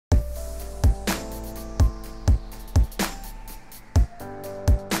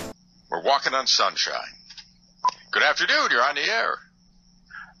We're walking on sunshine. Good afternoon. You're on the air.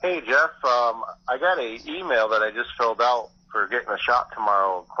 Hey, Jeff. I got an email that I just filled out for getting a shot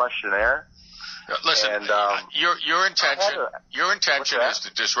tomorrow questionnaire. Listen, and, your intention is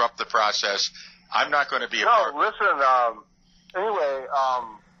to disrupt the process. I'm not going to be a part. No, listen. Anyway,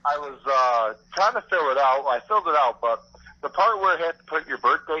 I was trying to fill it out. I filled it out, but the part where it had to put your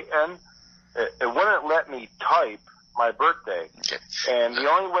birthday in, it wouldn't let me type my birthday. Okay. And the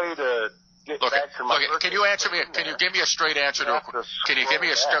only way to get back to my birthday. Can you answer me? Can you give me a straight answer to? Can you give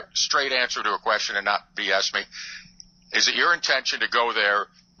me a straight answer to a question and not BS me? Is it your intention to go there,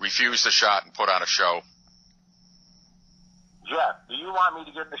 refuse the shot, and put on a show? Jeff, do you want me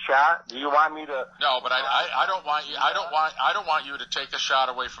to get the shot? Do you want me to? No, but I don't want you. I don't want you to take a shot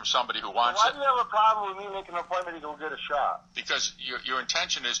away from somebody who wants it. Why do you have a problem with me making an appointment to go get a shot? Because your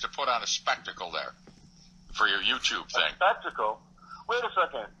intention is to put on a spectacle there for your YouTube thing. A spectacle? Wait a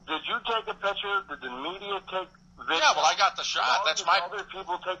second. Did you take a picture? Did the media take video? Yeah, well, I got the shot. That's my. Other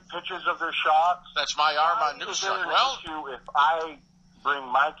people take pictures of their shots. That's my arm on news shot. Well, if I bring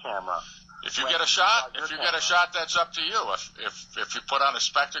my camera. If you get a shot, that's up to you. If you put on a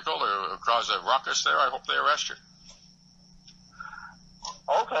spectacle or cause a ruckus there, I hope they arrest you.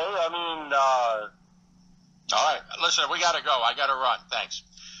 Okay, I mean. All right, listen, we got to go. I got to run. Thanks.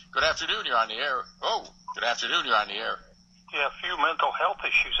 Good afternoon. You're on the air. Oh, good afternoon. You're on the air. Yeah, a few mental health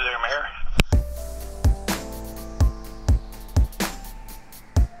issues there, Mayor.